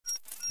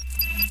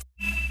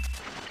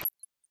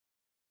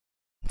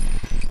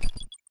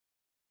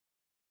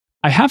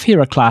I have here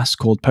a class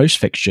called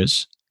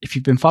postFixtures. If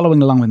you've been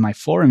following along with my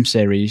forum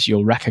series,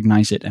 you'll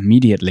recognize it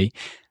immediately.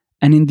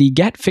 And in the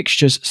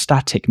getFixtures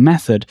static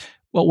method,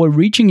 well, we're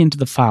reaching into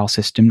the file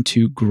system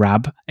to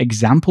grab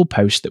example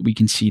posts that we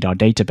can seed our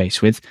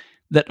database with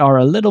that are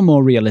a little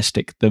more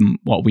realistic than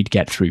what we'd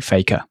get through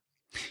Faker.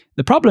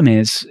 The problem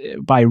is,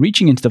 by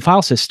reaching into the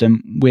file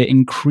system, we're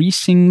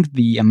increasing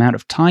the amount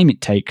of time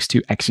it takes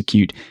to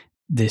execute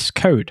this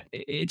code.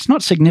 It's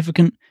not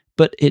significant,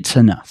 but it's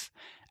enough.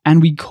 And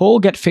we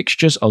call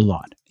getFixtures a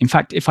lot. In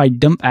fact, if I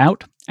dump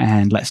out,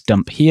 and let's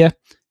dump here,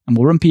 and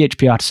we'll run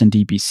php artisan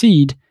db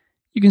seed,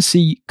 you can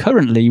see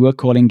currently we're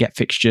calling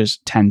getFixtures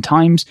 10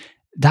 times.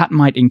 That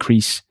might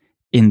increase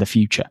in the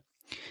future.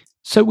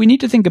 So we need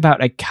to think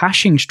about a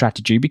caching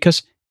strategy,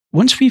 because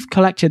once we've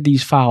collected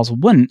these files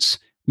once,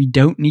 we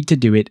don't need to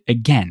do it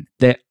again.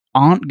 There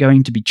aren't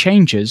going to be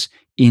changes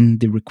in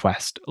the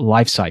request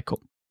lifecycle.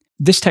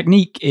 This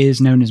technique is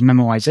known as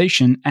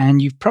memoization,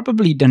 and you've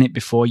probably done it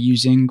before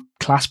using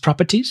class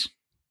properties.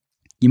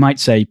 You might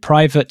say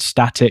private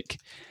static,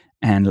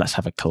 and let's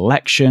have a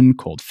collection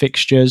called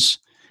fixtures.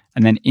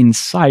 And then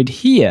inside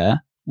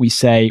here, we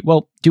say,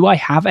 well, do I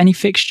have any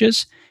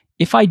fixtures?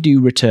 If I do,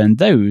 return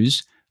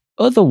those.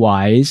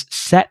 Otherwise,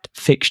 set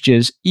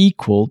fixtures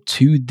equal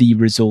to the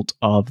result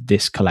of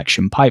this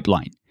collection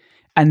pipeline.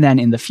 And then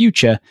in the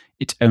future,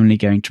 it's only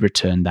going to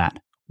return that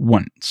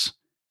once.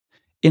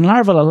 In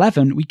Laravel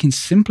 11, we can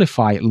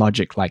simplify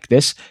logic like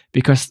this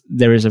because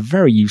there is a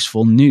very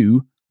useful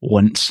new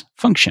once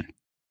function.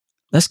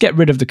 Let's get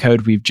rid of the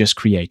code we've just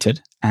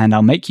created, and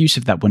I'll make use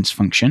of that once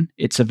function.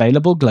 It's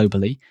available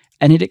globally,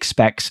 and it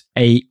expects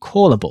a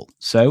callable.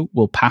 So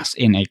we'll pass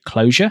in a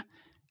closure,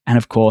 and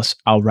of course,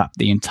 I'll wrap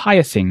the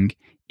entire thing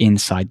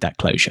inside that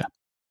closure.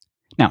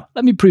 Now,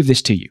 let me prove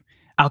this to you.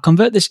 I'll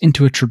convert this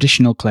into a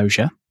traditional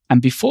closure,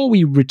 and before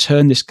we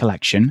return this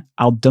collection,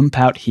 I'll dump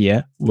out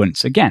here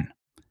once again.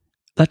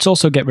 Let's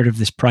also get rid of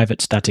this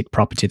private static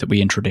property that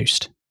we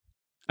introduced.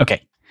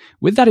 Okay,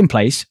 with that in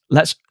place,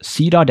 let's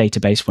seed our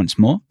database once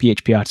more,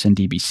 php artisan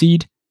db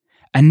seed,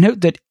 and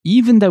note that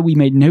even though we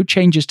made no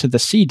changes to the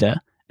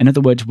seeder, in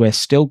other words, we're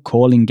still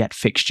calling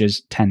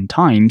getFixtures 10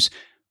 times,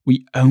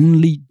 we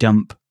only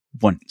dump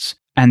once.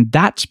 And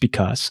that's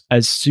because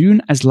as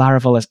soon as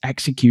Laravel has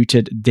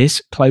executed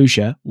this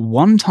closure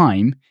one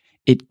time,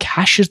 it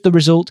caches the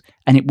result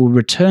and it will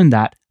return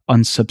that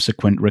on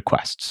subsequent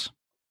requests.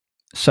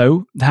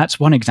 So that's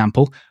one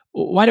example.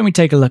 Why don't we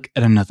take a look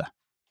at another?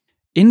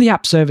 In the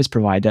app service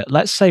provider,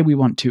 let's say we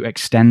want to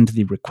extend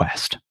the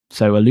request.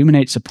 So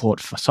Illuminate support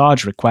for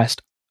Sarge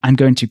request, I'm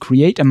going to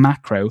create a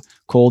macro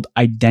called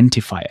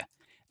identifier.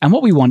 And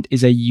what we want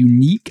is a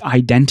unique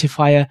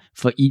identifier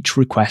for each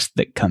request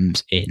that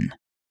comes in.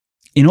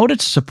 In order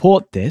to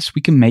support this,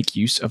 we can make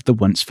use of the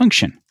once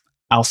function.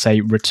 I'll say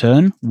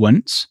return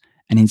once,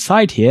 and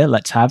inside here,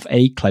 let's have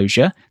a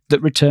closure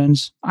that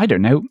returns, I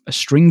don't know, a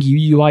string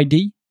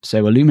UUID.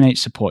 So Illuminate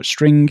support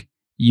string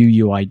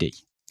UUID.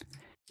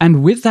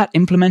 And with that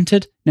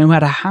implemented, no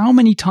matter how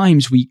many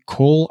times we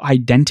call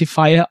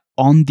identifier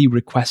on the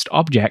request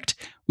object,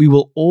 we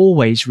will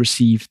always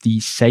receive the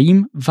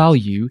same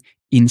value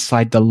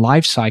inside the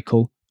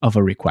lifecycle of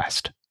a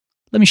request.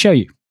 Let me show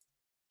you.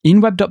 In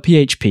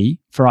web.php,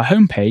 for our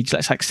homepage,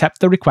 let's accept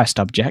the request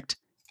object,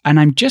 and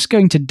I'm just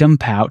going to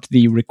dump out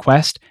the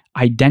request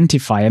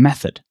identifier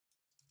method.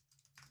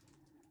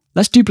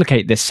 Let's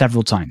duplicate this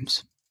several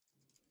times.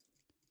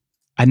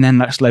 And then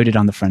let's load it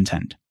on the front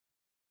end.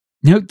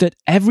 Note that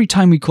every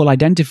time we call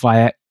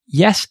identifier,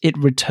 yes, it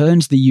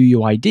returns the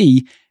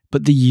UUID,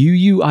 but the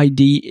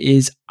UUID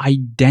is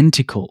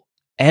identical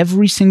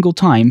every single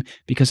time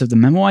because of the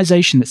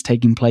memoization that's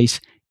taking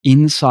place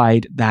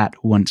inside that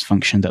once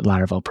function that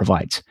Laravel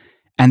provides.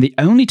 And the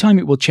only time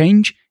it will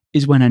change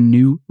is when a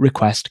new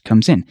request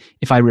comes in.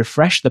 If I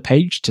refresh the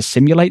page to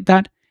simulate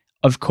that,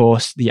 of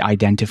course, the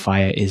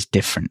identifier is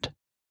different.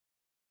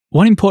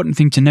 One important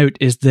thing to note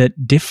is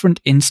that different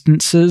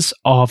instances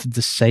of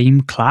the same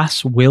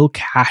class will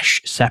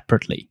cache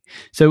separately.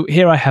 So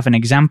here I have an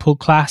example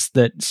class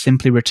that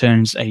simply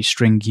returns a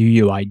string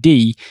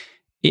UUID.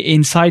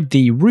 Inside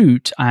the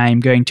root, I'm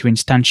going to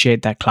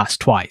instantiate that class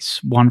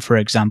twice, one for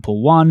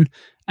example 1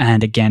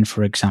 and again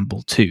for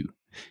example 2.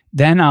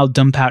 Then I'll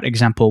dump out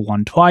example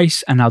 1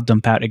 twice and I'll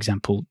dump out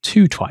example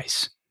 2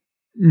 twice.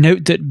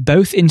 Note that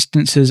both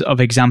instances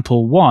of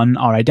example 1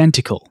 are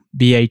identical,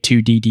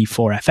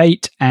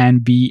 BA2DD4F8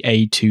 and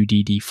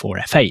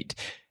BA2DD4F8.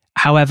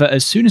 However,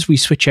 as soon as we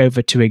switch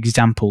over to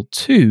example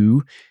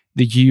 2,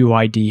 the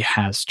UUID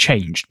has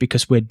changed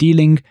because we're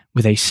dealing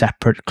with a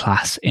separate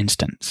class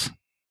instance.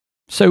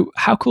 So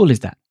how cool is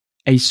that?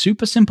 A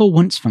super simple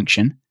once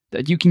function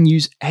that you can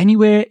use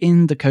anywhere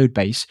in the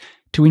codebase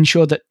to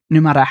ensure that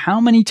no matter how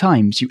many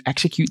times you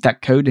execute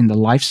that code in the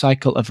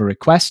lifecycle of a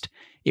request,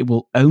 it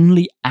will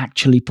only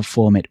actually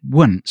perform it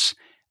once,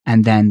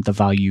 and then the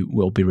value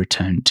will be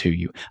returned to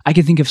you. I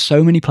can think of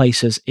so many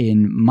places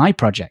in my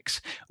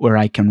projects where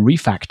I can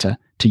refactor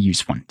to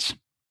use once.